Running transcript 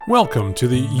Welcome to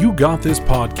the You Got This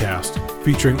podcast,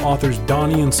 featuring authors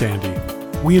Donnie and Sandy.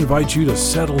 We invite you to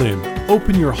settle in,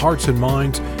 open your hearts and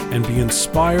minds, and be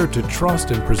inspired to trust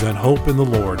and present hope in the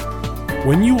Lord.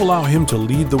 When you allow Him to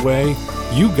lead the way,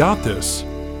 you got this.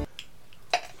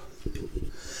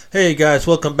 Hey guys,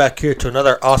 welcome back here to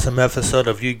another awesome episode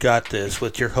of You Got This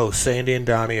with your hosts Sandy and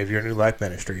Donnie of Your New Life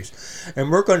Ministries. And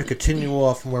we're going to continue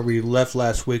off from where we left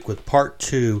last week with part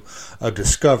 2 of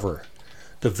Discover,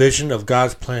 the vision of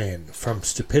God's plan, from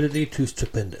stupidity to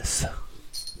stupendous.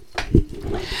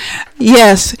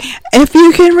 Yes, if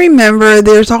you can remember,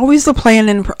 there's always a plan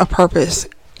and a purpose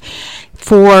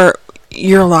for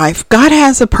your life. God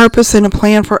has a purpose and a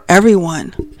plan for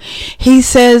everyone. He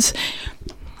says,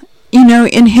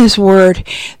 in His Word,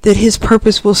 that His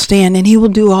purpose will stand and He will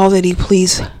do all that He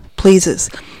pleases.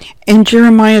 In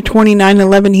Jeremiah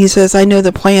 29:11, He says, I know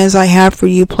the plans I have for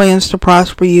you, plans to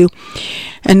prosper you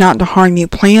and not to harm you,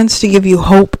 plans to give you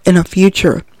hope and a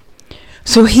future.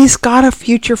 So He's got a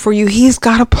future for you. He's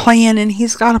got a plan and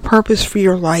He's got a purpose for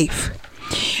your life.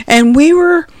 And we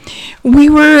were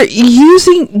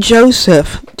using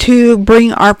Joseph to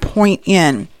bring our point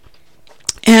in.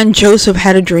 And Joseph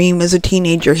had a dream as a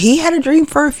teenager. He had a dream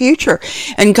for a future.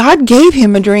 And God gave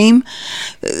him a dream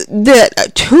that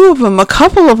a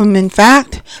couple of them in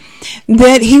fact,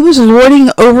 that he was lording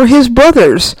over his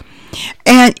brothers.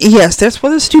 And yes, that's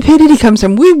where the stupidity comes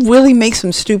in. We really make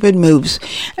some stupid moves.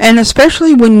 And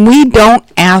especially when we don't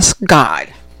ask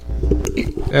God.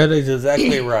 That is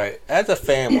exactly right. As a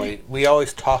family, we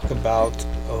always talk about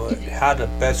how the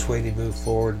best way to move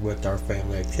forward with our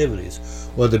family activities,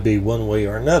 whether it be one way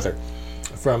or another,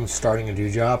 from starting a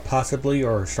new job possibly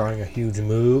or starting a huge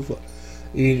move.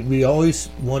 We always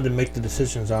want to make the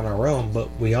decisions on our own,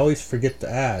 but we always forget to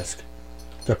ask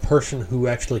the person who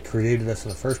actually created us in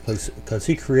the first place, because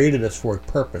He created us for a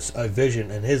purpose, a vision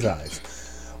in His eyes.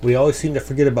 We always seem to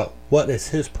forget about what is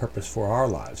His purpose for our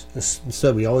lives.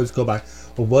 Instead, we always go back,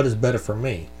 well, what is better for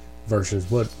me versus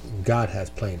what God has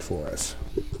planned for us.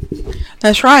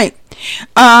 That's right.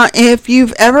 If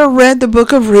you've ever read the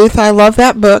book of Ruth, I love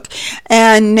that book.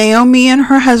 And Naomi and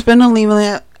her husband,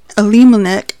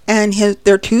 Elimelech, and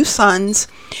their 2 sons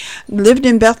lived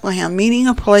in Bethlehem, meaning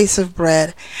a place of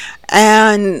bread.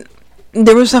 And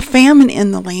there was a famine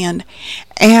in the land,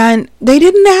 and they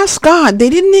didn't ask God. They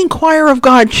didn't inquire of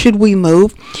God, should we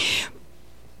move?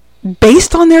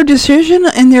 Based on their decision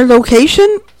and their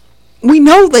location, we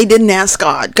know they didn't ask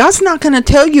God. God's not going to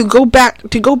tell you go back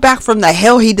from the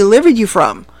hell He delivered you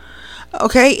from.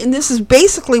 Okay? And this is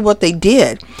basically what they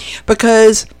did,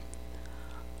 because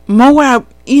Moab,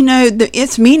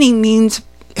 its meaning means,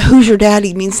 who's your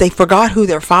daddy, means they forgot who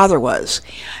their father was.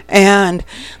 And,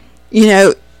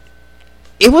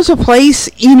 it was a place,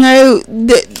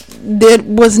 that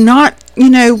was not,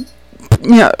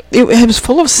 it was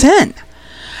full of sin.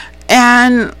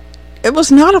 And it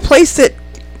was not a place that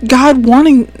God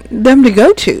wanted them to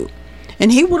go to.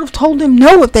 And He would have told them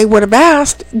no if they would have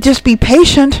asked. Just be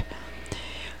patient.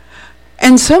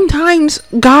 And sometimes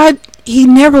God, He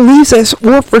never leaves us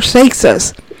or forsakes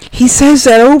us. He says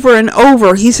that over and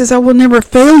over. He says, I will never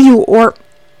fail you or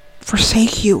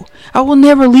forsake you. I will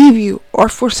never leave you or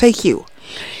forsake you.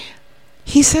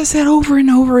 He says that over and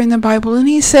over in the Bible, and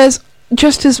He says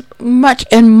just as much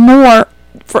and more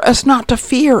for us not to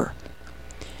fear.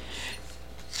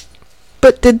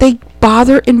 But did they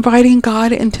bother inviting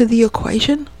God into the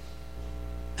equation?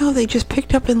 No, they just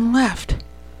picked up and left.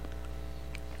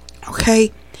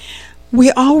 Okay,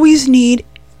 we always need,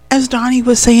 as Donnie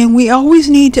was saying, we always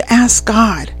need to ask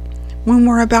God when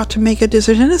we're about to make a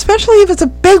decision, especially if it's a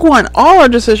big one. All our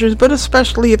decisions, but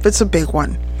especially if it's a big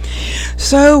one.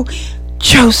 So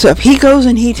Joseph, he goes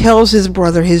and he tells his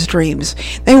brother his dreams.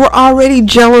 They were already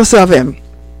jealous of him.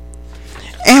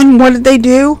 And what did they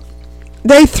do?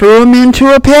 They threw him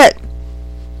into a pit.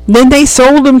 Then they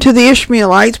sold him to the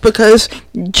Ishmaelites because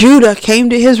Judah came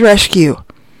to his rescue.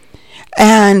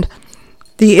 And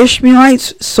the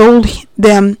Ishmaelites sold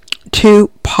them to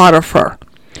Potiphar,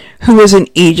 who was in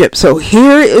Egypt. So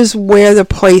here is where the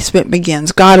placement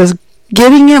begins. God is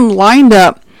getting him lined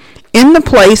up in the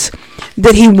place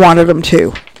that He wanted him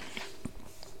to.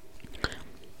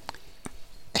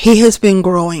 He has been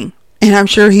growing, and I'm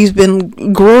sure he's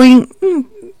been growing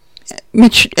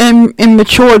and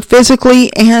matured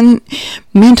physically and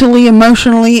mentally,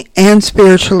 emotionally, and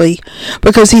spiritually,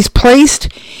 because he's placed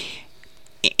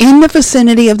in the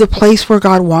vicinity of the place where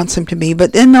God wants him to be.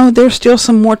 But then, no, there's still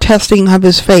some more testing of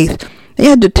his faith. They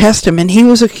had to test him, and he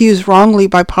was accused wrongly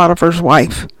by Potiphar's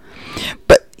wife.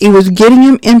 But He was getting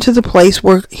him into the place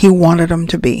where He wanted him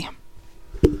to be.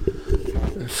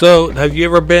 So, have you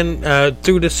ever been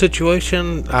through this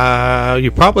situation?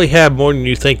 You probably have more than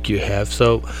you think you have.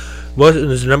 So, what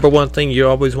is the number one thing you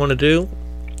always want to do?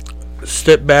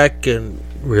 Step back and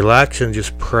relax and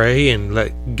just pray and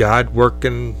let God work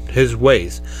in His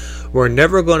ways. We're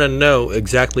never going to know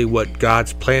exactly what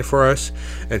God's plan for us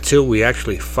until we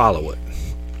actually follow it.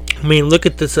 I mean, look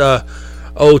at this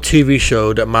old TV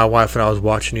show that my wife and I was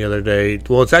watching the other day.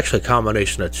 Well, it's actually a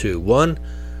combination of two. One,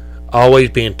 always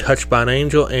being touched by an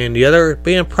angel, and the other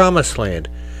being Promised Land.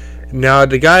 Now,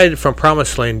 the guy from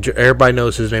Promised Land, everybody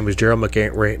knows his name is Gerald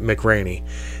McRaney.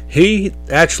 He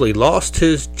actually lost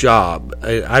his job.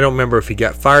 I don't remember if he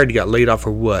got fired, he got laid off,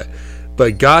 or what.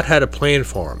 But God had a plan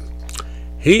for him.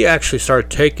 He actually started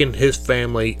taking his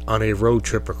family on a road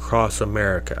trip across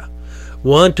America.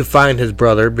 One, to find his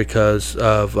brother because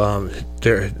of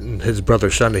his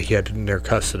brother's son that he had in their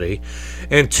custody.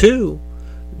 And two,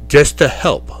 just to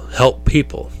help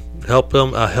people. Help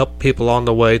people on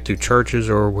the way through churches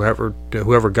or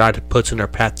whoever God puts in their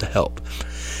path to help.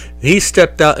 He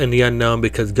stepped out in the unknown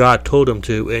because God told him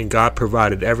to, and God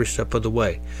provided every step of the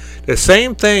way. The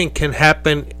same thing can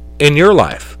happen in your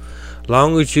life,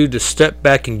 long as you just step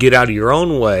back and get out of your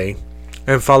own way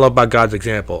and follow by God's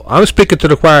example. I'm speaking to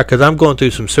the choir because I'm going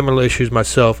through some similar issues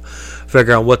myself,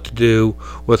 figuring out what to do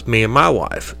with me and my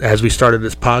wife. As we started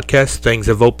this podcast, things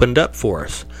have opened up for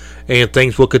us. And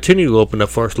things will continue to open up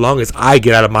for us as long as I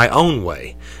get out of my own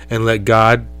way and let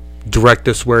God direct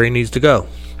us where He needs to go.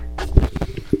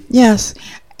 Yes,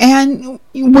 and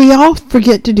we all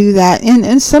forget to do that.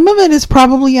 And some of it is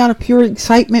probably out of pure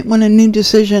excitement when a new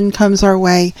decision comes our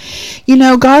way. You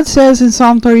know, God says in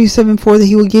Psalm 37:4 that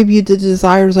He will give you the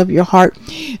desires of your heart.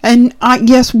 And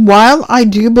yes, while I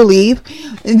do believe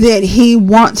that He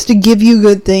wants to give you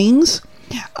good things,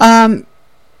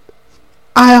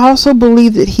 I also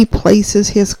believe that He places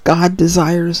His God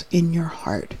desires in your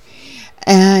heart.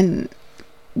 And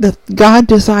the God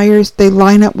desires, they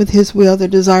line up with His will. The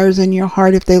desires in your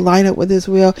heart, if they line up with His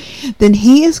will, then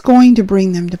He is going to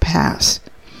bring them to pass.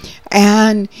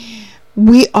 And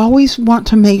we always want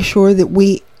to make sure that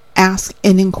we ask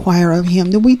and inquire of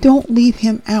Him, that we don't leave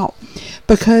Him out.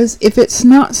 Because if it's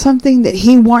not something that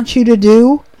He wants you to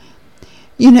do,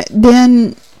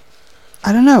 then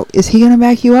I don't know. Is He going to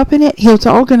back you up in it? He's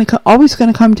always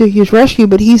going to come to His rescue,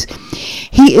 but He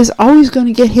is always going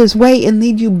to get His way and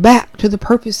lead you back to the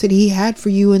purpose that He had for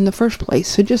you in the first place.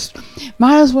 So just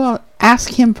might as well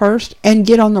ask Him first and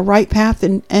get on the right path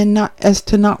and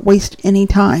not waste any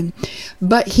time.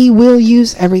 But He will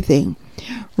use everything.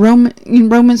 Romans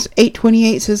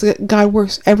 8:28 says that God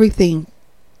works everything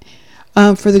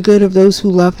for the good of those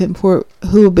who love Him,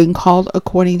 who have been called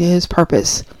according to His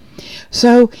purpose.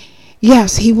 So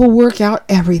yes, He will work out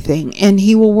everything, and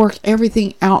He will work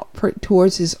everything out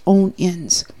towards His own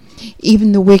ends,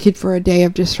 even the wicked for a day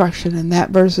of destruction, and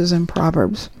that verse is in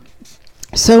Proverbs.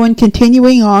 So in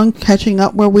continuing on, catching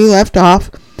up where we left off,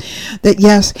 that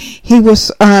yes, he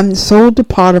was sold to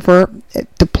Potiphar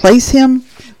to place him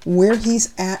where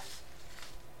he's at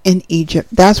in Egypt.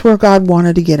 That's where God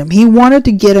wanted to get him. He wanted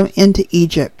to get him into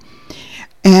Egypt.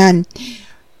 And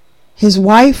his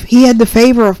wife, he had the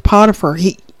favor of Potiphar.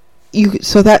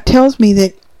 So that tells me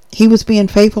that he was being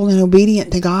faithful and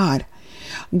obedient to God.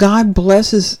 God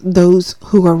blesses those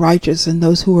who are righteous and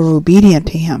those who are obedient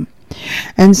to Him.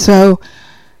 And so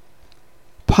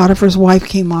Potiphar's wife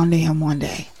came on to him one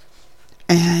day,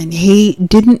 and he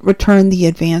didn't return the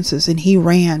advances, and he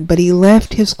ran, but he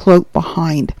left his cloak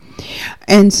behind.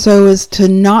 And so as to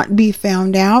not be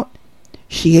found out,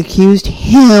 she accused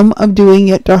him of doing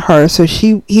it to her. So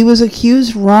he was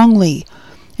accused wrongly,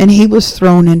 and he was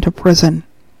thrown into prison.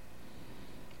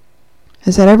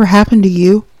 Has that ever happened to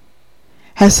you?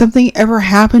 Has something ever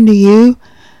happened to you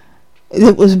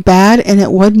that was bad and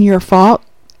it wasn't your fault?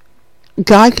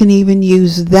 God can even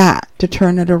use that to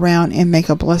turn it around and make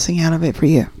a blessing out of it for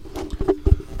you.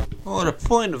 Well, the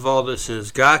point of all this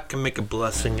is God can make a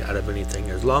blessing out of anything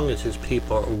as long as His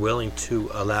people are willing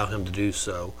to allow Him to do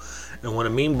so. And what I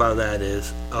mean by that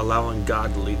is allowing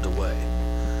God to lead the way.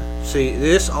 See,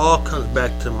 this all comes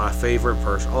back to my favorite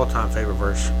verse, all-time favorite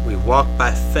verse. We walk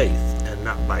by faith and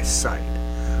not by sight.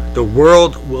 The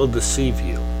world will deceive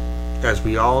you, as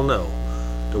we all know.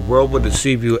 The world will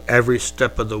deceive you every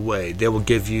step of the way. They will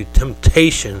give you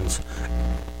temptations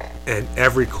in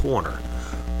every corner.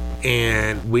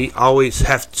 And we always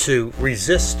have to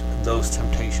resist those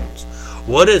temptations.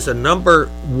 What is the number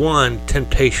one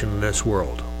temptation in this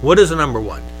world? What is the number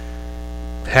one?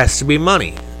 It has to be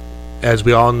money. As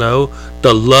we all know,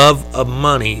 the love of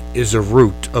money is the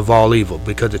root of all evil,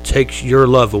 because it takes your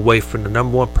love away from the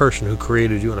number one person who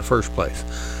created you in the first place.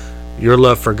 Your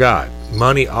love for God.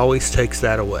 Money always takes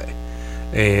that away.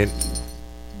 And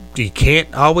you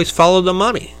can't always follow the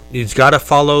money. You've got to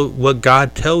follow what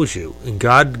God tells you. And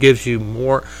God gives you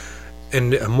more in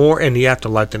the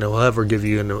afterlife than He'll ever give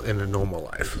you in a normal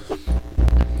life.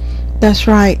 That's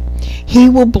right. He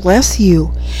will bless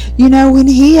you. You know, when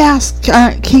He asked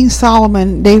King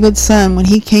Solomon, David's son, when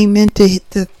he came into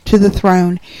the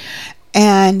throne,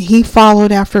 and he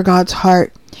followed after God's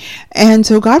heart. And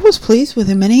so God was pleased with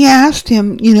him, and He asked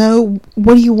him, you know,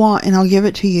 what do you want, and I'll give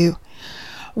it to you.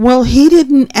 Well, he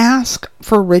didn't ask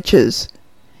for riches.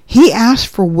 He asked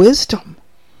for wisdom.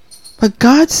 But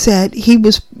God said He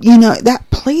was, you know, that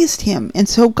pleased Him. And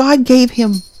so God gave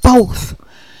him both.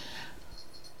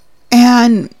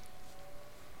 And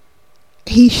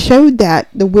he showed that,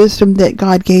 the wisdom that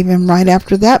God gave him right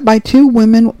after that, by two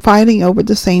women fighting over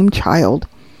the same child.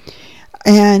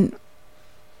 And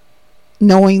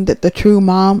knowing that the true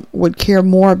mom would care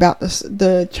more about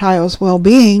the child's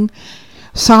well-being,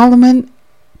 Solomon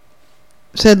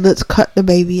said, let's cut the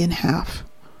baby in half.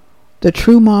 The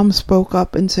true mom spoke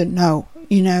up and said, no,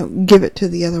 you know, give it to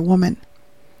the other woman.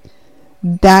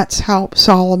 That's how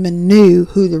Solomon knew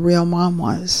who the real mom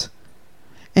was.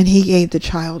 And he gave the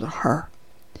child to her.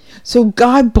 So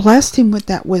God blessed him with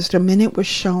that wisdom, and it was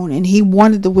shown, and he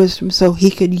wanted the wisdom so he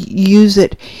could use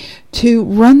it to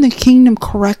run the kingdom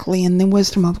correctly in the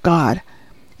wisdom of God.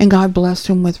 And God blessed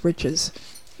him with riches.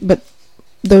 But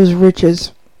those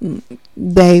riches,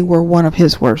 they were one of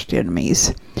his worst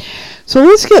enemies. So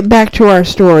let's get back to our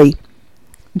story.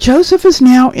 Joseph is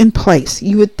now in place,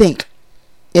 you would think,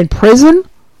 in prison.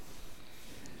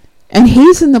 And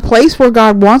he's in the place where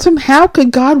God wants him. How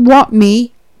could God want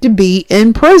me to be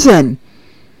in prison?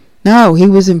 No, he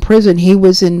was in prison. He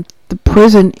was in the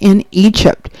prison in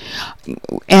Egypt.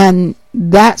 And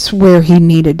that's where he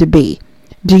needed to be.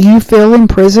 Do you feel in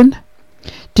prison?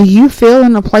 Do you feel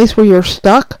in a place where you're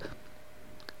stuck?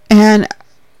 And,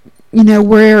 you know,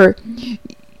 where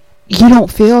you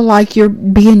don't feel like you're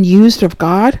being used of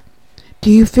God? Do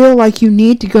you feel like you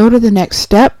need to go to the next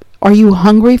step? Are you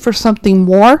hungry for something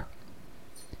more?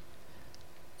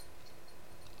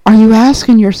 Are you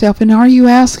asking yourself, and are you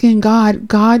asking God,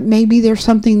 God, maybe there's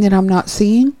something that I'm not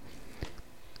seeing?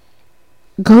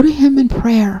 Go to Him in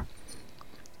prayer.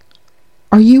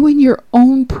 Are you in your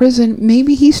own prison?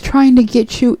 Maybe He's trying to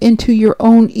get you into your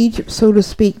own Egypt, so to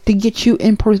speak, to get you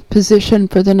in position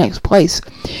for the next place.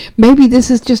 Maybe this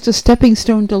is just a stepping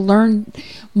stone to learn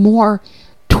more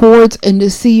towards and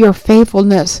to see your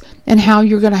faithfulness and how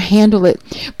you're going to handle it.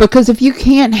 Because if you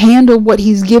can't handle what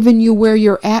He's given you where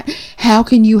you're at, how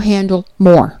can you handle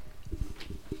more?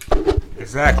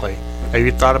 Exactly. Have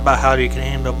you thought about how you can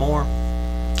handle more?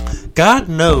 God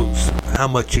knows how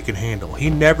much you can handle. He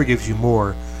never gives you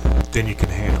more than you can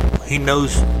handle. He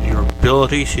knows your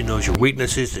abilities. He knows your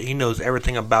weaknesses. He knows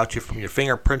everything about you, from your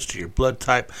fingerprints to your blood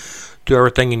type to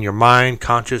everything in your mind,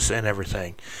 conscious, and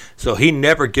everything. So He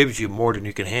never gives you more than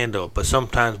you can handle. But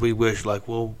sometimes we wish, like,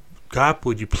 well, God,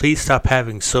 would you please stop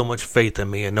having so much faith in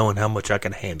me and knowing how much I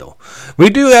can handle? We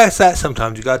do ask that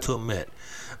sometimes, you got to admit.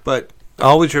 But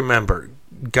always remember,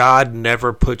 God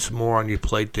never puts more on your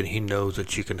plate than He knows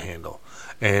that you can handle.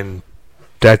 And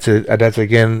that's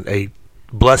again a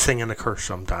blessing and a curse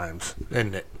sometimes,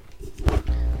 isn't it?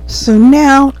 So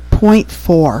now, point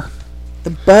 4.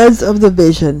 The buzz of the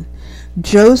vision.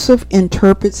 Joseph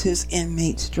interprets his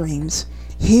inmates' dreams.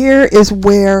 Here is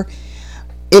where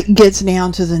it gets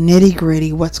down to the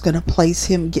nitty-gritty, what's going to place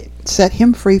him, set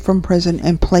him free from prison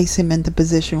and place him in the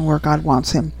position where God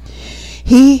wants him.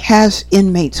 He has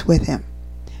inmates with him,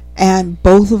 and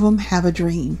both of them have a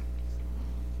dream.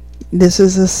 This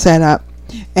is a setup,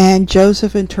 and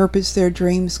Joseph interprets their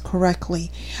dreams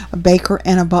correctly. A baker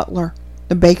and a butler.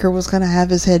 The baker was going to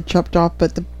have his head chopped off,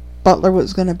 but the butler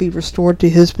was going to be restored to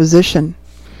his position.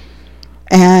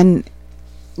 And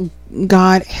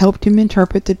God helped him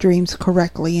interpret the dreams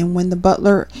correctly. And when the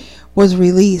butler was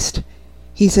released,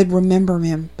 he said, remember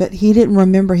him. But he didn't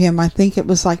remember him. I think it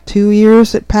was like 2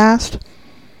 years that passed.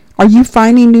 Are you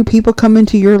finding new people come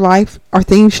into your life? Are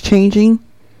things changing?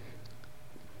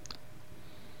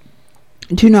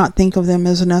 Do not think of them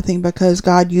as nothing, because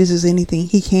God uses anything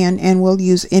He can and will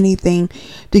use anything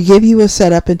to give you a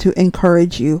setup and to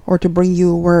encourage you or to bring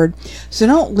you a word. So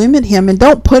don't limit Him and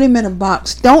don't put Him in a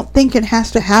box. Don't think it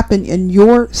has to happen in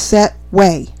your set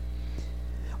way.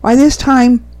 By this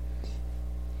time,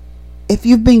 if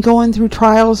you've been going through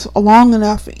trials long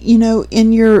enough, you know,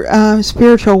 in your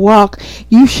spiritual walk,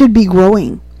 you should be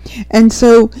growing. And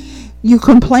so you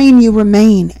complain, you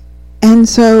remain. And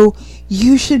so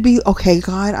you should be, okay,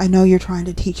 God, I know you're trying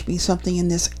to teach me something in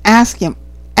this. Ask Him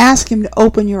to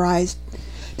open your eyes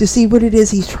to see what it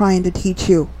is he's trying to teach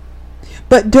you.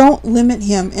 But don't limit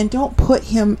him and don't put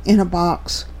him in a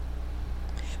box,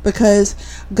 because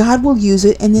God will use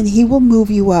it and then he will move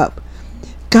you up.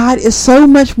 God is so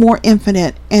much more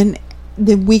infinite and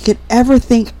than we could ever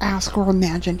think, ask, or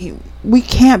imagine. We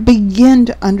can't begin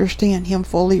to understand him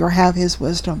fully or have his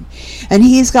wisdom. And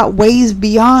he's got ways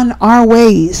beyond our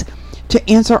ways to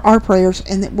answer our prayers,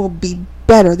 and it will be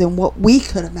better than what we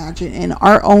could imagine in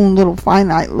our own little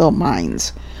finite little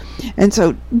minds. And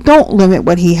so don't limit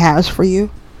what he has for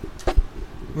you.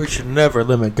 We should never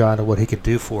limit God and what he could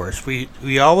do for us.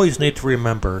 We always need to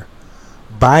remember,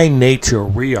 by nature,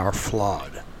 we are flawed.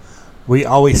 We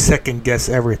always second guess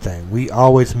everything. We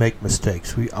always make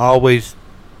mistakes. We always,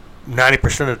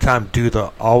 90% of the time,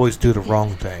 always do the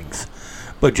wrong things.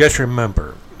 But just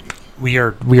remember, we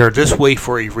are this way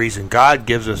for a reason. God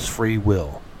gives us free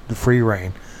will, the free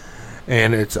reign,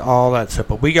 and it's all that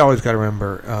simple. We always got to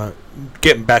remember,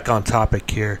 getting back on topic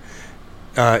here,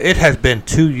 it has been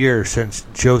 2 years since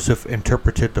Joseph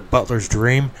interpreted the butler's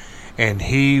dream, and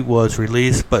he was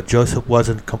released, but Joseph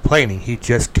wasn't complaining. He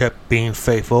just kept being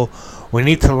faithful. We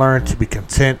need to learn to be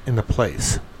content in the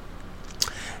place.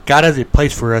 God has a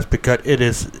place for us because it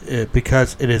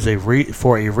is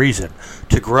for a reason,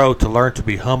 to grow, to learn to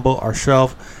be humble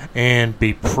ourselves and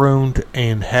be pruned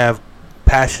and have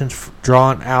passions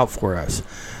drawn out for us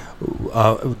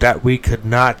that we could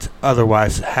not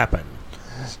otherwise happen.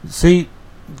 See,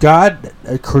 God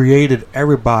created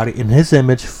everybody in his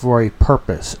image for a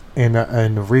purpose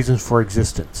and reasons for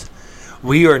existence.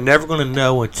 We are never going to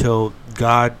know until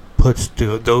God puts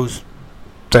those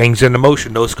things into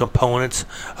motion, those components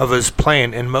of his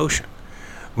plan in motion.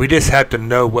 We just have to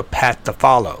know what path to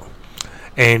follow.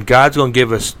 And God's going to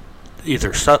give us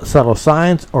either subtle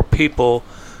signs or people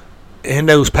in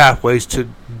those pathways to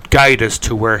guide us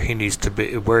to where he needs to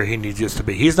be, where he needs us to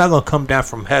be. He's not going to come down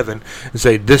from heaven and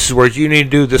say, this is what you need to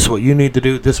do, this is what you need to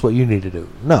do, this is what you need to do.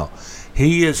 No.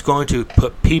 He is going to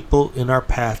put people in our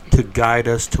path to guide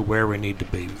us to where we need to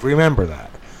be. Remember that.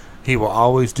 He will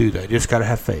always do that. You just got to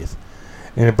have faith.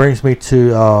 And it brings me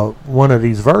to one of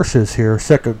these verses here,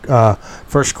 1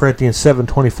 Corinthians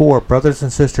 7:24. Brothers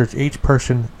and sisters, each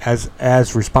person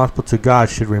as responsible to God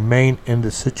should remain in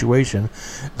the situation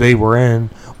they were in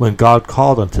when God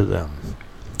called unto them.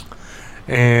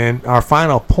 And our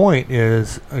final point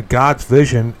is God's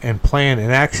vision and plan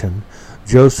in action.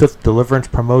 Joseph, deliverance,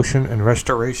 promotion, and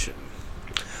restoration.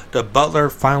 The butler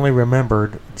finally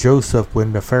remembered Joseph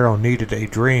when the Pharaoh needed a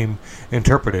dream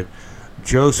interpreted.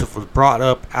 Joseph was brought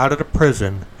up out of the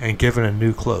prison and given a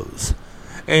new clothes.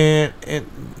 And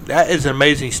that is an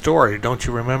amazing story. Don't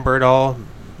you remember it all?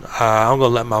 I'm going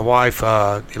to let my wife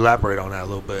elaborate on that a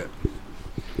little bit.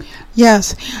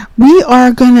 Yes. We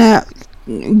are going to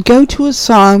go to a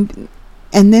song,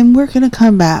 and then we're going to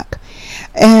come back.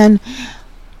 And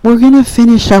we're going to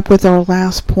finish up with our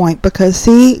last point, because,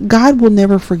 see, God will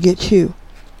never forget you.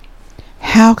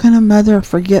 How can a mother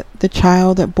forget the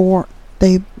child that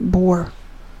they bore?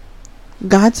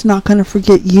 God's not going to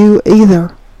forget you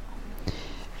either.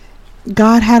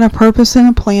 God had a purpose and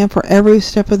a plan for every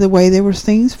step of the way. There was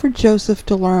things for Joseph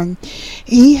to learn.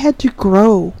 He had to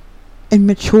grow and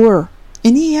mature,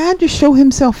 and he had to show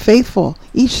himself faithful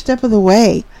each step of the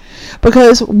way,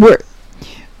 because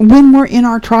when we're in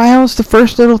our trials, the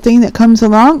first little thing that comes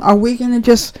along, are we going to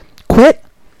just quit?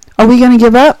 Are we going to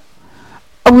give up?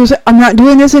 I'm not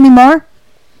doing this anymore?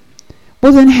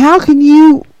 Well, then how can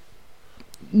you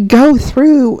go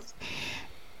through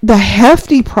the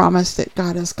hefty promise that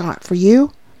God has got for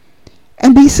you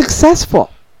and be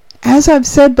successful? As I've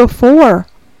said before,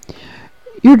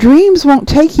 your dreams won't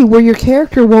take you where your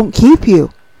character won't keep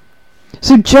you.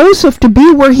 So Joseph, to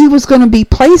be where he was going to be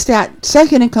placed at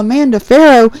second in command to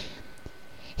Pharaoh,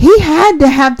 he had to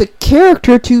have the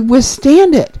character to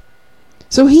withstand it.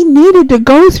 So he needed to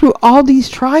go through all these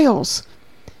trials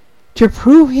to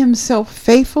prove himself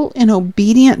faithful and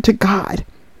obedient to God.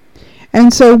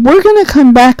 And so we're going to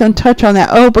come back and touch on that.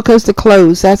 Oh, because the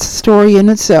clothes, that's a story in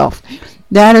itself.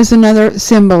 That is another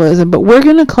symbolism. But we're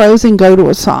going to close and go to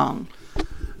a song.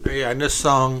 Yeah, and this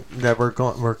song that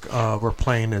we're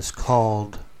playing is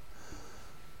called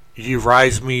 "You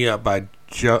Rise Me Up" by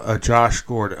Josh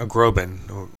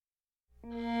Groban.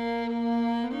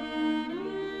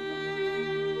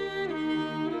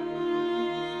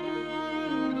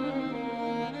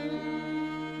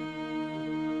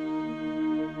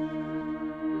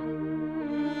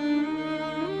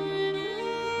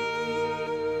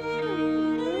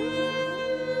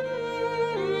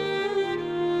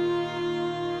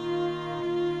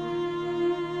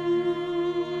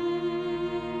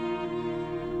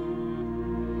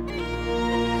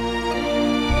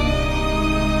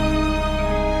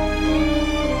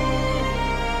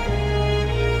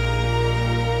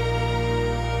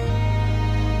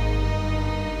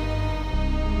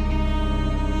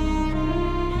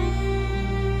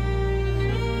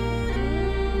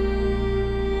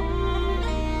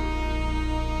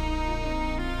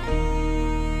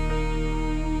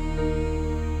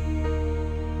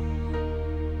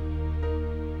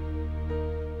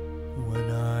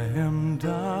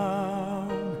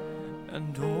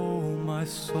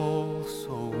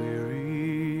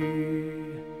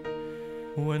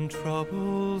 When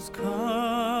troubles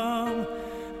come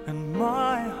and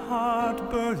my heart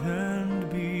burdened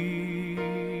be,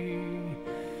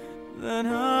 then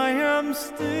I am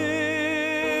still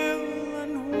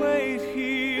and wait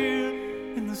here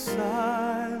in the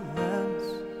silence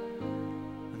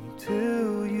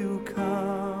until you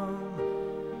come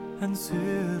and sit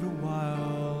a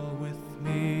while with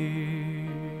me.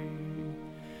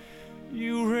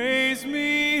 You raise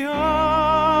me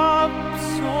up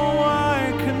so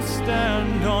I can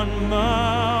stand on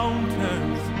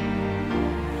mountains.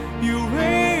 You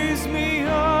raise me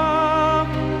up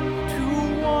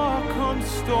to walk on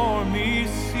stormy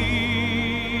seas.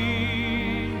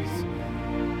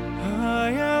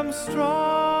 I am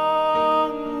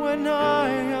strong when I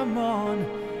am on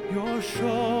your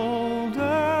shoulders.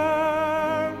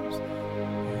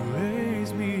 You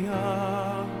raise me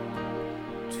up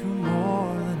to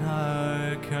more than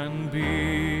I can be.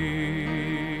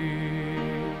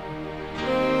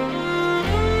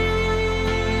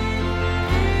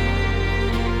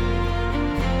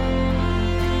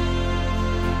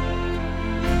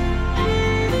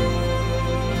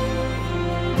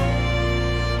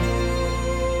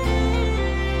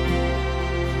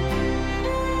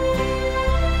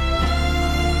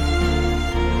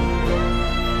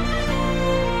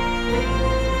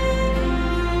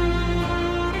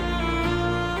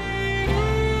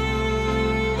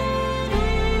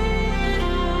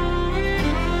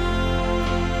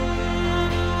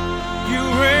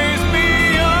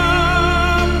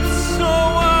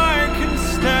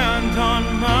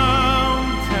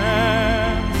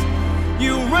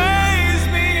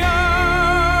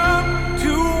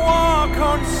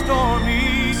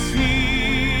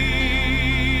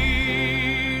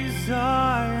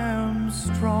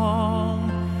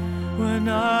 When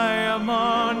I am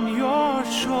on your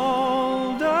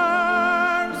shoulders,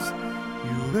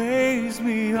 you raise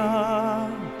me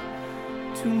up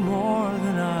to more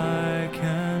than I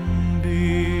can be.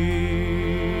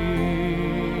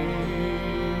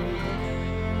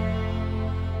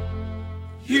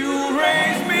 You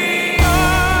raise me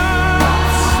up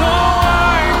so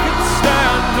I can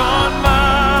stand on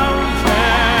mountains.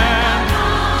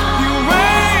 You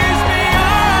raise me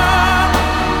up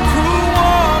to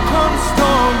walk on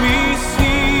stormy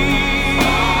seas.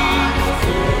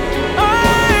 I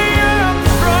am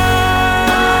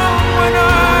strong when I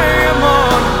am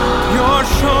on your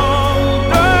shoulders.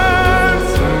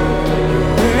 You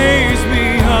raise me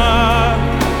up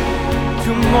to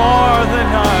more than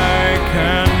I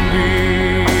can be.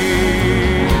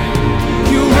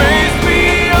 You raise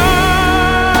me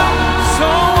up so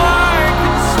I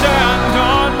can stand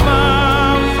on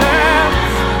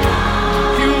mountains.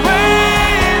 You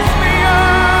raise me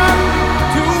up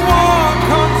to walk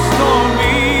on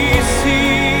stormy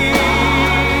seas.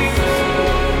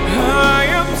 I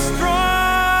am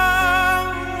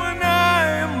strong when I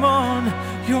am on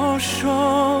your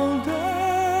shoulders.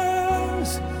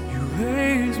 You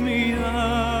raise me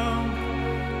up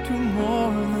to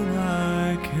more than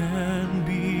I can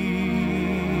be.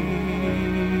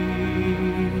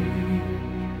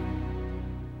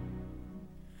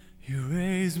 You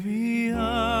raise me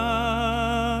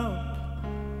up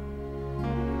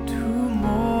to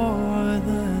more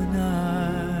than I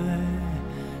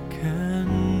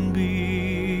can be.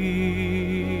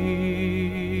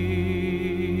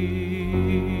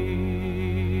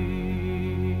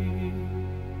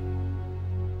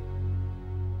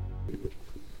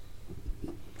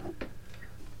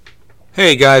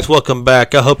 Hey guys, welcome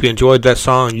back. I hope you enjoyed that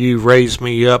song, You Raise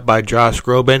Me Up by Josh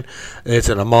Groban. It's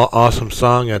an awesome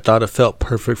song. I thought it felt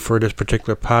perfect for this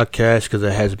particular podcast because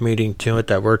it has meaning to it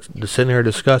that we're sitting here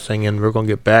discussing, and we're going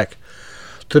to get back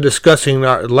to discussing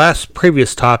our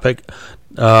previous topic.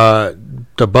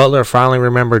 The butler finally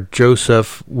remembered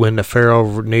Joseph when the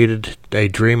Pharaoh needed a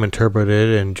dream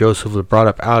interpreted, and Joseph was brought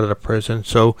up out of the prison,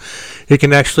 so he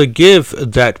can actually give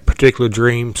that particular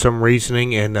dream some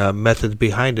reasoning and methods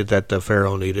behind it that the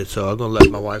Pharaoh needed. So I'm going to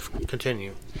let my wife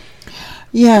continue.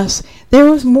 Yes, there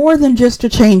was more than just a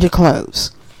change of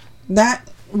clothes. That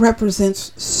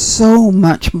represents so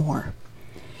much more.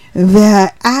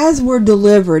 That as we're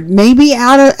delivered,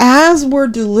 as we're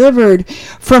delivered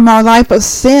from our life of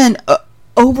sin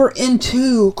over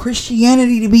into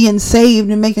Christianity to being saved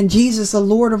and making Jesus the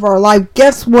Lord of our life,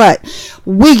 guess what?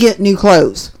 We get new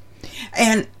clothes.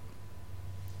 And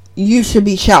you should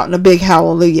be shouting a big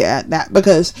hallelujah at that,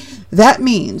 because that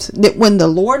means that when the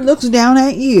Lord looks down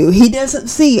at you, he doesn't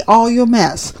see all your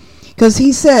mess, because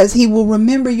he says he will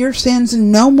remember your sins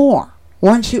no more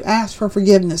once you ask for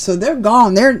forgiveness. So they're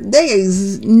gone. They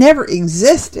never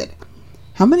existed.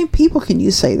 How many people can you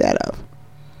say that of?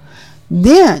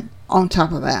 Then, on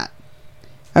top of that,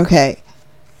 okay,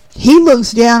 he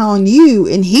looks down on you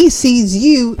and he sees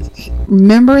you.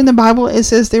 Remember in the Bible it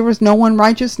says there was no one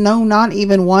righteous, no, not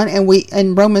even one. And we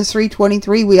in Romans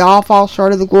 3:23 we all fall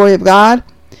short of the glory of God.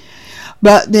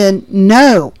 But then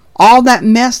no, all that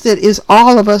mess that is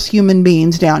all of us human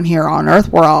beings down here on earth,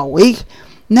 we're all weak.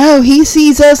 No, he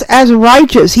sees us as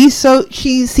righteous. She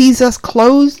sees us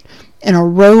clothed in a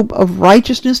robe of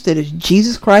righteousness that is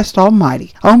Jesus Christ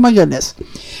Almighty. Oh my goodness.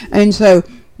 And so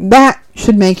that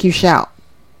should make you shout.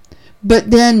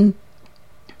 But then,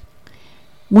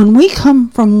 when we come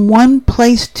from one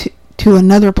place to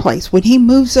another place, when he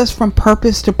moves us from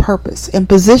purpose to purpose, and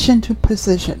position to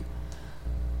position,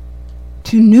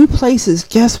 to new places,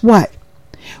 guess what?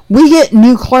 We get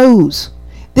new clothes.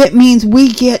 That means we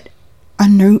get a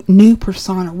new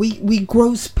persona. We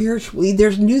grow spiritually.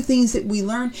 There's new things that we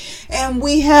learn, and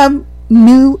we have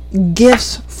new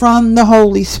gifts from the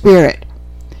Holy Spirit.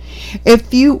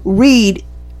 If you read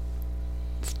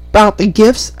about the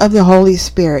gifts of the Holy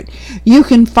Spirit, you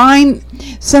can find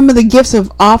some of the gifts of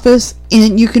office,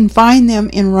 and you can find them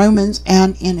in Romans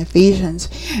and in Ephesians,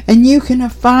 and you can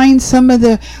find some of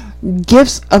the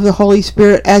gifts of the Holy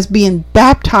Spirit as being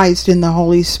baptized in the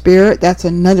Holy Spirit. That's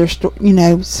another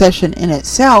session in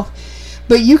itself,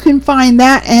 but you can find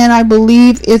that, and I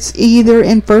believe it's either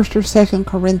in 1st or 2nd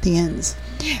Corinthians.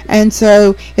 And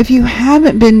so, if you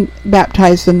haven't been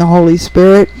baptized in the Holy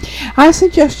Spirit, I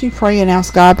suggest you pray and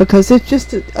ask God, because it's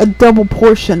just a double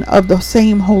portion of the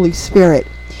same Holy Spirit.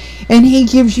 And he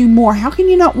gives you more. How can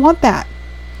you not want that?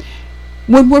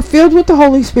 When we're filled with the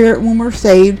Holy Spirit, when we're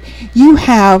saved, you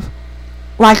have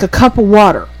like a cup of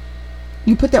water.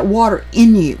 You put that water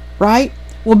in you, right?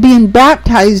 Well, being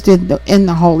baptized in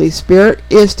the Holy Spirit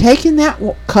is taking that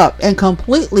cup and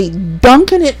completely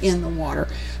dunking it in the water.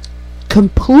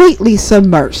 Completely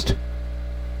submersed.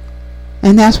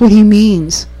 And that's what he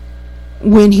means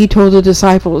when he told the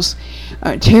disciples,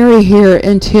 tarry here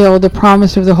until the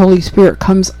promise of the Holy Spirit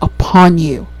comes upon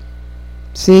you.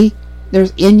 See,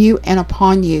 there's in you and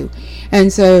upon you.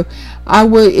 And so I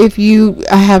would, if you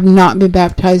have not been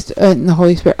baptized in the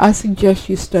Holy Spirit, I suggest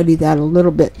you study that a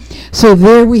little bit. So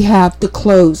there we have the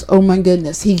clothes. Oh my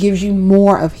goodness, he gives you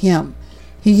more of him.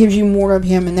 He gives you more of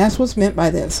him, and that's what's meant by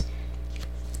this.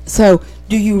 So,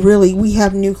 do you really? We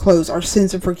have new clothes. Our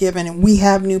sins are forgiven, and we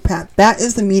have new path. That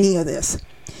is the meaning of this.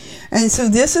 And so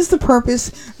this is the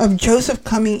purpose of Joseph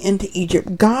coming into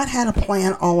Egypt. God had a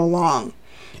plan all along.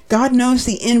 God knows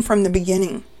the end from the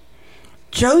beginning.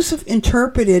 Joseph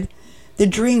interpreted the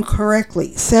dream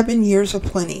correctly. 7 years of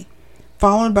plenty,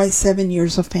 followed by 7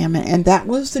 years of famine. And that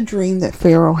was the dream that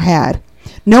Pharaoh had.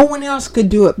 No one else could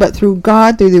do it, but through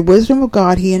God, through the wisdom of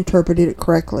God, he interpreted it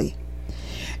correctly.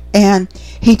 And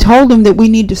he told him that we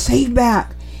need to save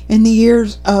back in the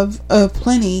years of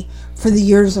plenty for the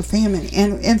years of famine.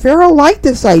 And Pharaoh liked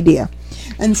this idea.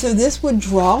 And so this would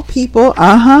draw people,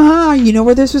 you know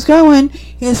where this was going,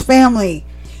 his family.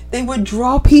 They would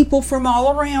draw people from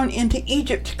all around into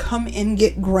Egypt to come and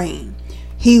get grain.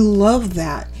 He loved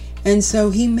that. And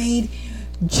so he made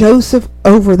Joseph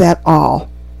over that all.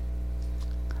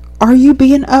 Are you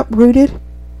being uprooted?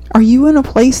 Are you in a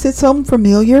place that's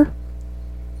unfamiliar?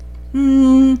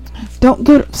 Don't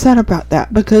get upset about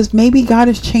that, because maybe God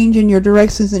is changing your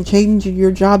directions and changing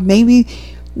your job. Maybe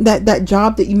that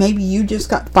job that you just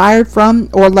got fired from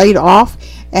or laid off,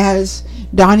 as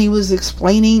Donnie was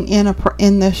explaining in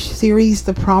the series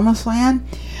The Promised Land,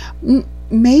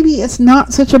 maybe it's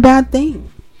not such a bad thing.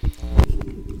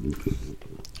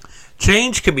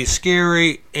 Change could be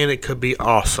scary and it could be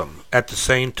awesome at the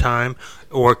same time,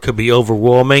 or it could be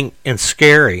overwhelming and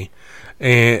scary.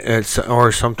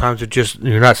 Or sometimes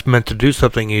you're not meant to do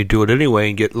something and you do it anyway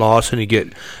and get lost and you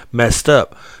get messed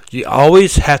up. You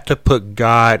always have to put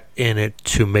God in it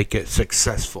to make it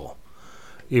successful.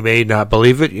 You may not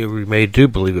believe it, you may do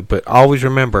believe it, but always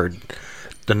remember,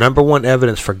 the number one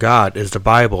evidence for God is the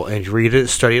Bible. And you read it,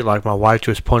 study it, like my wife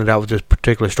just pointed out with this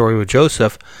particular story with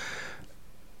Joseph.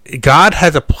 God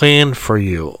has a plan for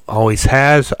you, always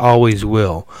has, always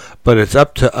will, but it's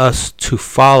up to us to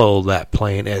follow that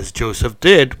plan, as Joseph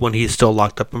did when he's still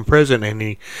locked up in prison,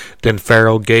 and then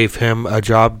Pharaoh gave him a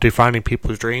job defining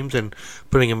people's dreams and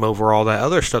putting him over all that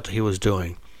other stuff that he was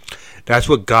doing. That's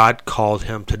what God called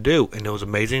him to do, and it was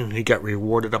amazing, and he got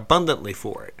rewarded abundantly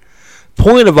for it.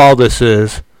 Point of all this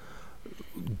is,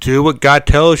 do what God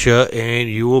tells you, and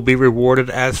you will be rewarded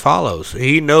as follows.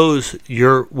 He knows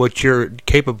what you're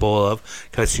capable of,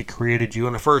 because he created you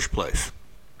in the first place.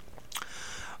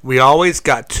 We always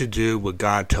got to do what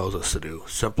God tells us to do.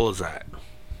 Simple as that.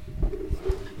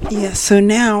 Yes, so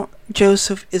now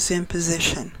Joseph is in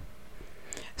position.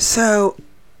 So,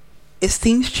 is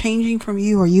things changing from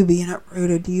you? Are you being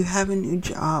uprooted? Do you have a new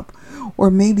job? Or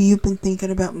maybe you've been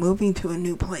thinking about moving to a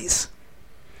new place.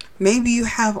 Maybe you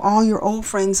have all your old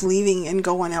friends leaving and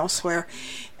going elsewhere,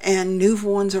 and new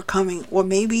ones are coming. Or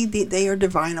maybe they are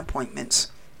divine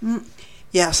appointments.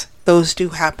 Yes, those do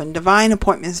happen. Divine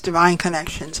appointments, divine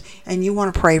connections, and you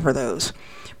want to pray for those.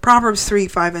 Proverbs 3,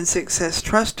 5, and 6 says,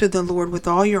 "Trust to the Lord with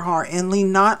all your heart, and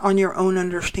lean not on your own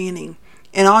understanding.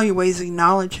 In all your ways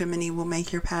acknowledge him, and he will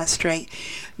make your path straight."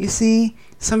 You see,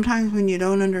 sometimes when you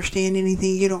don't understand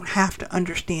anything, you don't have to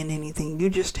understand anything. You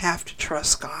just have to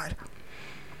trust God.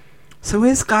 So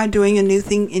is God doing a new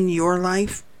thing in your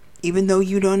life? Even though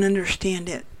you don't understand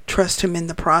it, trust him in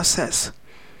the process.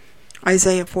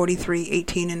 Isaiah 43,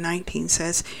 18 and 19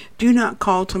 says, "Do not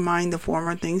call to mind the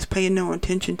former things, pay no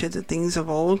attention to the things of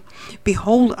old.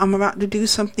 Behold, I'm about to do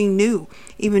something new.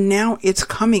 Even now it's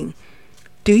coming.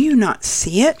 Do you not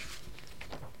see it?"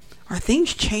 Are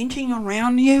things changing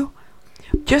around you?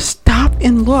 Just stop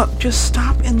and look. Just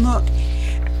stop and look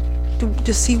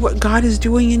to see what God is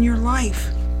doing in your life.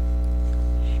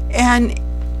 And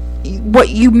what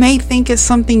you may think is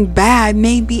something bad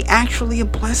may be actually a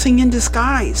blessing in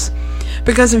disguise.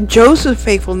 Because of Joseph's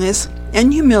faithfulness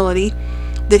and humility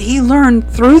that he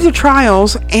learned through the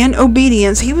trials and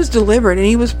obedience, he was delivered and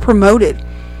he was promoted.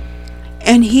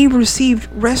 And he received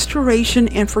restoration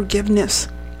and forgiveness.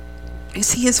 You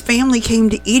see, his family came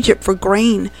to Egypt for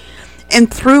grain.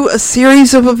 And through a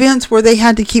series of events where they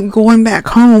had to keep going back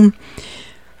home,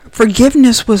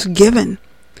 forgiveness was given.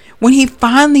 When he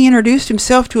finally introduced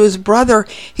himself to his brother,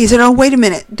 he said, "Oh, wait a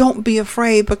minute. Don't be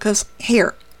afraid, because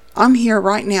here, I'm here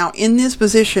right now in this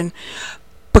position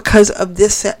because of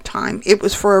this set time. It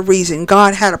was for a reason.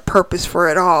 God had a purpose for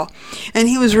it all." And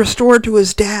he was restored to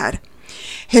his dad.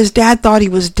 His dad thought he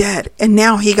was dead, and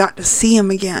now he got to see him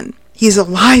again. He's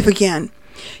alive again.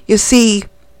 You see,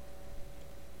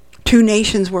 2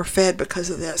 nations were fed because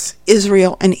of this,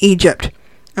 Israel and Egypt.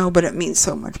 Oh, but it means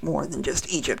so much more than just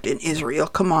Egypt and Israel.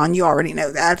 Come on, you already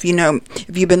know that.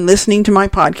 If you've been listening to my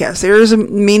podcast, there is a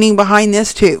meaning behind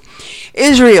this too.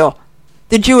 Israel,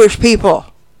 the Jewish people.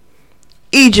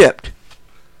 Egypt,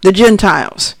 the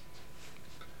Gentiles.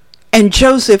 And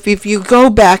Joseph, if you go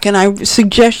back, and I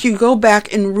suggest you go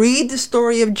back and read the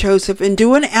story of Joseph and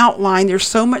do an outline. There's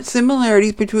so much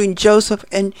similarities between Joseph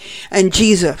and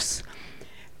Jesus.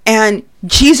 And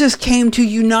Jesus came to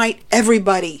unite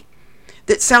everybody.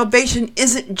 That salvation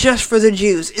isn't just for the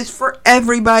Jews. It's for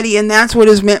everybody, and that's what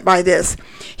is meant by this.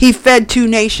 He fed 2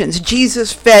 nations.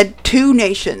 Jesus fed 2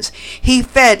 nations. He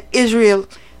fed Israel,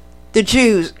 the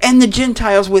Jews, and the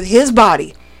Gentiles with his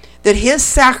body. That his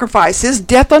sacrifice, his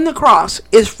death on the cross,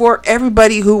 is for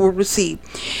everybody who will receive.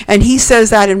 And he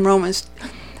says that in Romans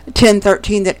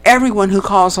 10:13, that everyone who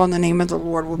calls on the name of the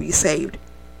Lord will be saved.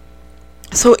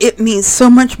 So it means so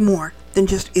much more than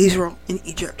just Israel and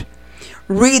Egypt.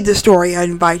 Read the story. I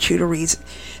invite you to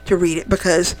read it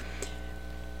because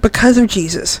of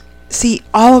Jesus. See,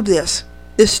 all of this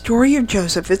story of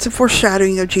Joseph, it's a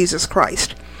foreshadowing of Jesus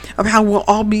Christ, of how we'll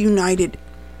all be united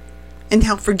and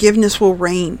how forgiveness will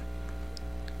reign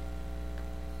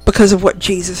because of what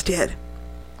Jesus did.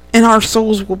 And our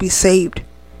souls will be saved.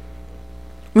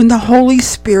 When the Holy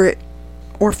Spirit,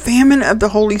 or famine of the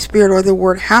Holy Spirit, or the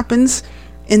word happens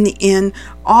in the end,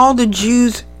 all the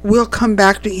Jews will come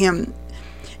back to him.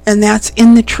 And that's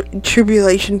in the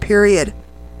tribulation period.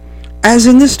 As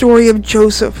in the story of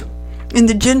Joseph. And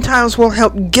the Gentiles will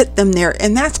help get them there.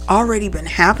 And that's already been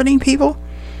happening, people.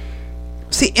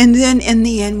 See, and then in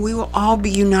the end, we will all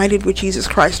be united with Jesus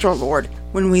Christ our Lord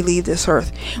when we leave this earth.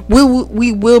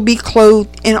 We will be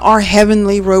clothed in our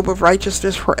heavenly robe of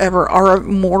righteousness forever, our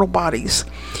immortal bodies.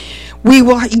 We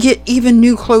will get even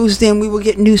new clothes then. We will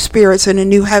get new spirits and a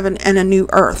new heaven and a new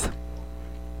earth.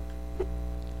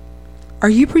 Are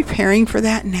you preparing for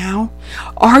that now?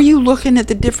 Are you looking at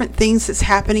the different things that's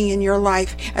happening in your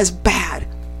life as bad?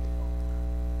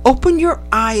 Open your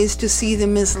eyes to see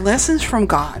them as lessons from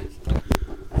God.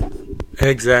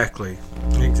 Exactly.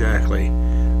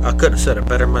 I couldn't have said it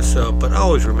better myself, but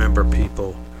always remember,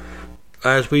 people,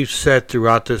 as we've said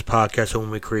throughout this podcast and when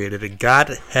we created it,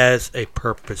 God has a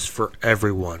purpose for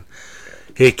everyone.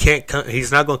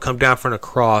 He's not going to come down from the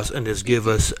cross and just give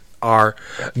us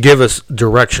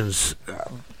directions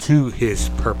to his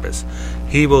purpose.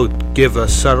 He will give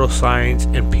us subtle signs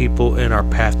and people in our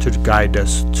path to guide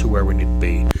us to where we need to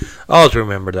be. Always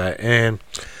remember that. And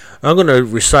I'm going to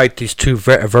recite these 2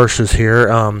 verses here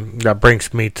that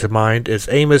brings me to mind. It's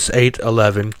Amos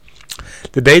 8:11.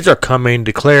 "The days are coming,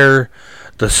 declare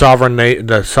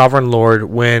the sovereign Lord,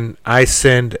 when I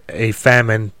send a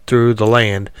famine through the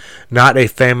land, not a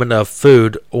famine of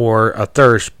food or a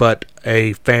thirst, but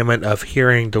a famine of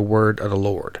hearing the word of the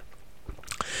Lord.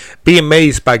 Be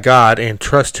amazed by God and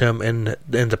trust Him in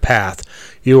the path.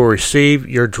 You will receive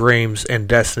your dreams and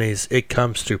destinies. It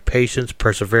comes through patience,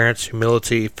 perseverance,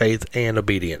 humility, faith, and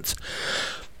obedience.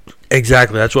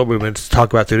 Exactly. That's what we've been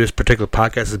talking about through this particular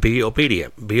podcast, is be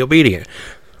obedient. Be obedient.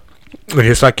 And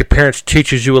just like your parents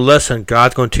teaches you a lesson,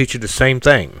 God's going to teach you the same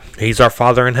thing. He's our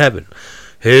Father in heaven.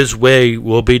 His way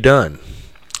will be done.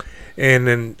 And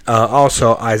then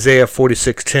also Isaiah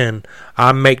 46:10,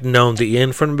 I make known the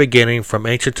end from the beginning, from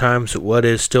ancient times what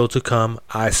is still to come.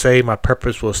 I say my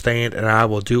purpose will stand, and I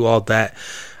will do all that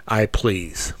I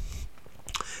please.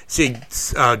 See,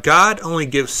 God only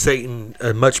gives Satan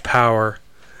as much power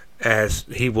as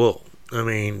he will. I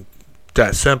mean,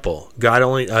 that simple. God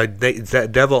only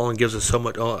that devil only gives us so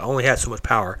much, only has so much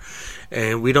power,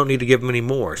 and we don't need to give him any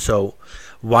more. So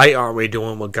why aren't we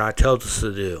doing what God tells us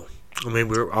to do? I mean,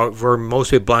 we're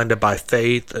mostly blinded by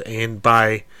faith and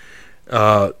by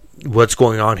what's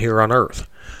going on here on Earth.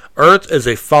 Earth is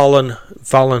a fallen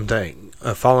thing,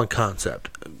 a fallen concept.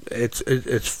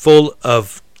 It's full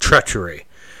of treachery.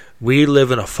 We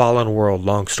live in a fallen world.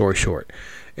 Long story short,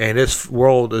 and this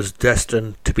world is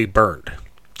destined to be burned.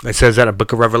 It says that in the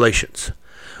book of Revelations.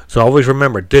 So always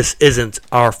remember, this isn't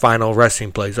our final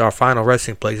resting place. Our final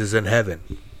resting place is in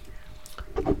heaven.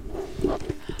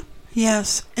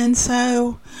 Yes, and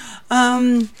so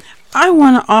I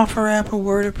want to offer up a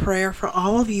word of prayer for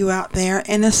all of you out there,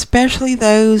 and especially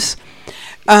those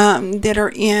that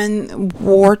are in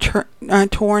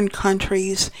war-torn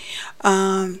countries.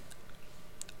 My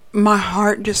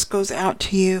heart just goes out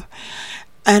to you,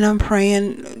 and I'm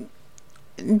praying,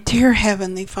 dear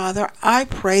Heavenly Father, I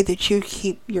pray that you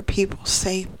keep your people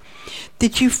safe,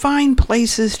 that you find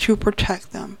places to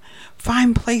protect them,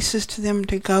 find places to them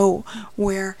to go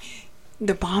where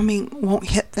the bombing won't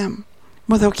hit them,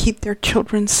 where they'll keep their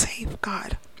children safe,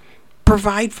 God.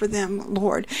 Provide for them,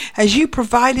 Lord, as you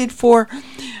provided for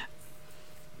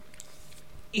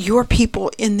your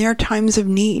people in their times of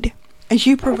need, as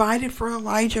you provided for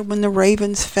Elijah when the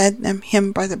ravens fed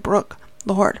him by the brook,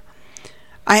 Lord.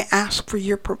 I ask for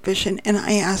your provision, and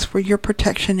I ask for your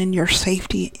protection and your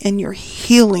safety and your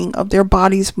healing of their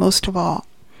bodies most of all.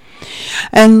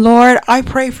 And Lord, I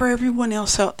pray for everyone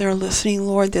else out there listening,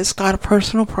 Lord, that's got a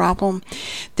personal problem,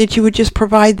 that you would just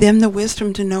provide them the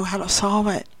wisdom to know how to solve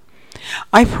it.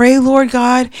 I pray, Lord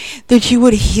God, that you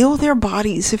would heal their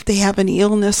bodies if they have an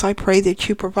illness. I pray that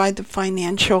you provide the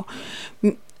financial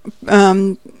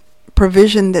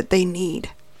provision that they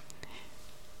need.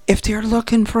 If they're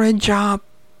looking for a job,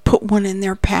 put one in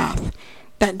their path.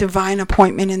 That divine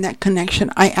appointment and that connection,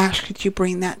 I ask that you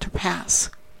bring that to pass.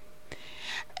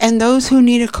 And those who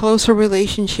need a closer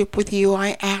relationship with you,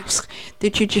 I ask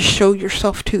that you just show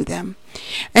yourself to them.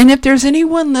 And if there's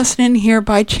anyone listening here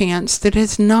by chance that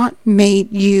has not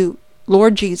made you,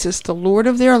 Lord Jesus, the Lord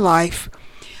of their life,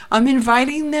 I'm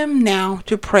inviting them now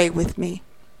to pray with me.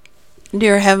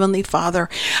 Dear Heavenly Father,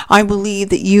 I believe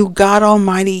that you, God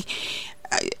Almighty,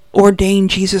 ordained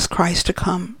Jesus Christ to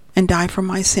come and die for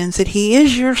my sins, that he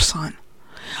is your Son.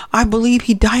 I believe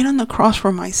he died on the cross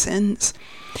for my sins.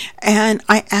 And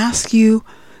I ask you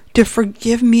to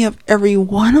forgive me of every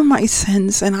one of my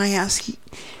sins, and I ask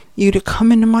you to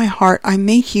come into my heart. I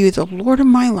make you the Lord of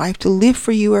my life, to live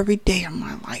for you every day of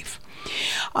my life.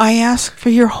 I ask for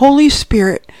your Holy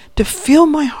Spirit to fill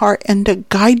my heart and to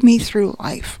guide me through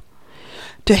life,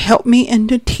 to help me and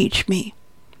to teach me.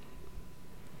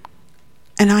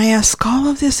 And I ask all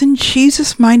of this in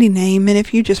Jesus' mighty name. And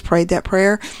if you just prayed that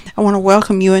prayer, I want to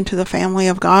welcome you into the family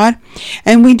of God.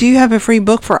 And we do have a free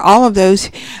book for all of those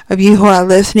of you who are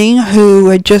listening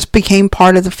who just became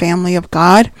part of the family of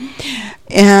God.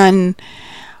 And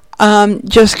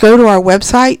just go to our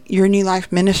website,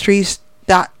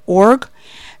 yournewlifeministries.org,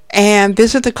 and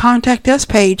visit the Contact Us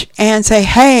page and say,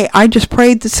 hey, I just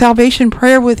prayed the salvation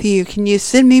prayer with you. Can you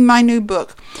send me my new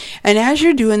book? And as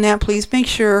you're doing that, please make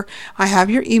sure I have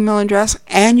your email address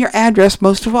and your address.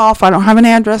 Most of all, if I don't have an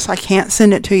address, I can't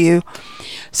send it to you.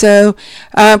 So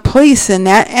please send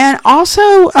that. And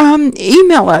also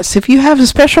email us if you have a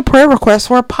special prayer request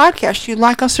or a podcast you'd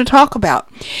like us to talk about.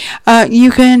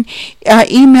 You can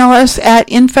email us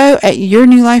at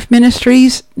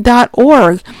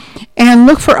info@yournewlifeministries.org and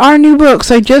look for our new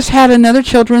books. I just had another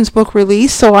children's book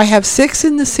release, so I have 6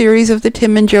 in the series of the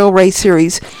Tim and Jill Ray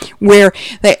series, where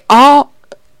they all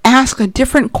ask a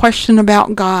different question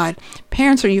about God.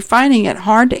 Parents, are you finding it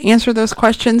hard to answer those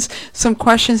questions? Some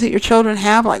questions that your children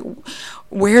have, like,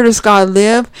 where does God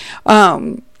live?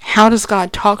 How does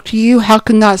God talk to you? How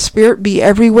can God's Spirit be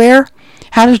everywhere?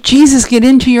 How does Jesus get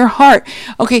into your heart?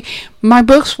 Okay, my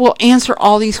books will answer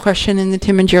all these questions in the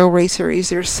Tim and Joe Ray series.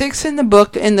 There's 6 in the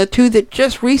book, and the 2 that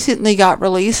just recently got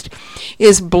released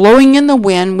is Blowing in the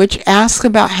Wind, which asks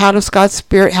about how does God's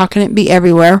Spirit, how can it be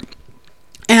everywhere?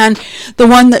 And the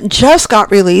one that just got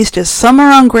released is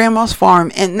Summer on Grandma's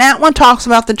Farm, and that one talks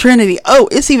about the Trinity. Oh,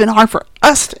 it's even hard for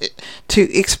us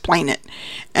to explain it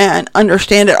and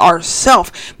understand it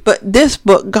ourselves. But this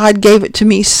book, God gave it to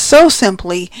me so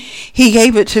simply. He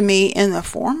gave it to me in the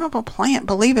form of a plant,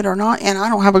 believe it or not. And I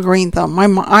don't have a green thumb.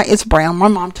 It's brown. My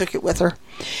mom took it with her.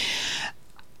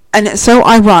 And it's so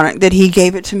ironic that he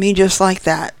gave it to me just like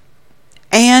that.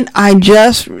 And I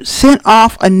just sent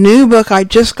off a new book I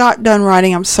just got done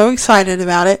writing. I'm so excited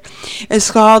about it.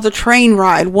 It's called The Train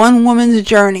Ride, One Woman's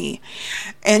Journey.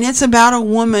 And it's about a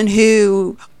woman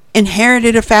who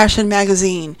inherited a fashion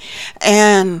magazine.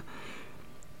 And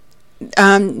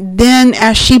then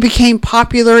as she became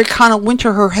popular, it kind of went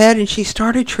to her head, and she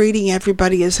started treating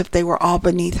everybody as if they were all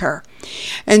beneath her.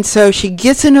 And so she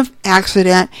gets in an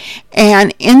accident,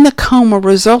 and in the coma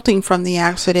resulting from the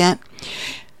accident,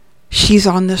 she's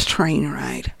on this train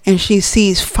ride, and she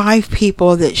sees 5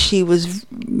 people that she was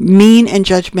mean and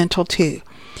judgmental to.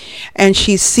 And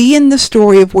she's seeing the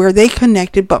story of where they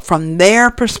connected, but from their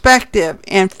perspective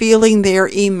and feeling their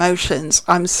emotions.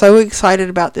 I'm so excited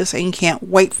about this and can't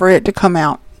wait for it to come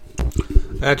out.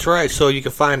 That's right. So you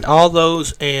can find all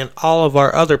those and all of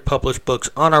our other published books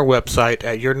on our website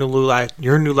at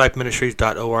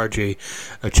yournewlifeministries.org.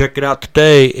 Check it out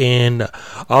today, and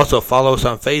also follow us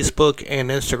on Facebook and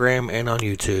Instagram and on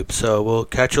YouTube. So we'll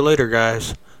catch you later,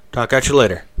 guys. Talk at you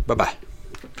later. Bye-bye.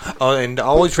 Oh, and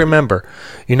always remember,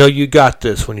 you got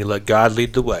this when you let God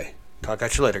lead the way. Talk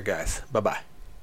at you later, guys. Bye-bye.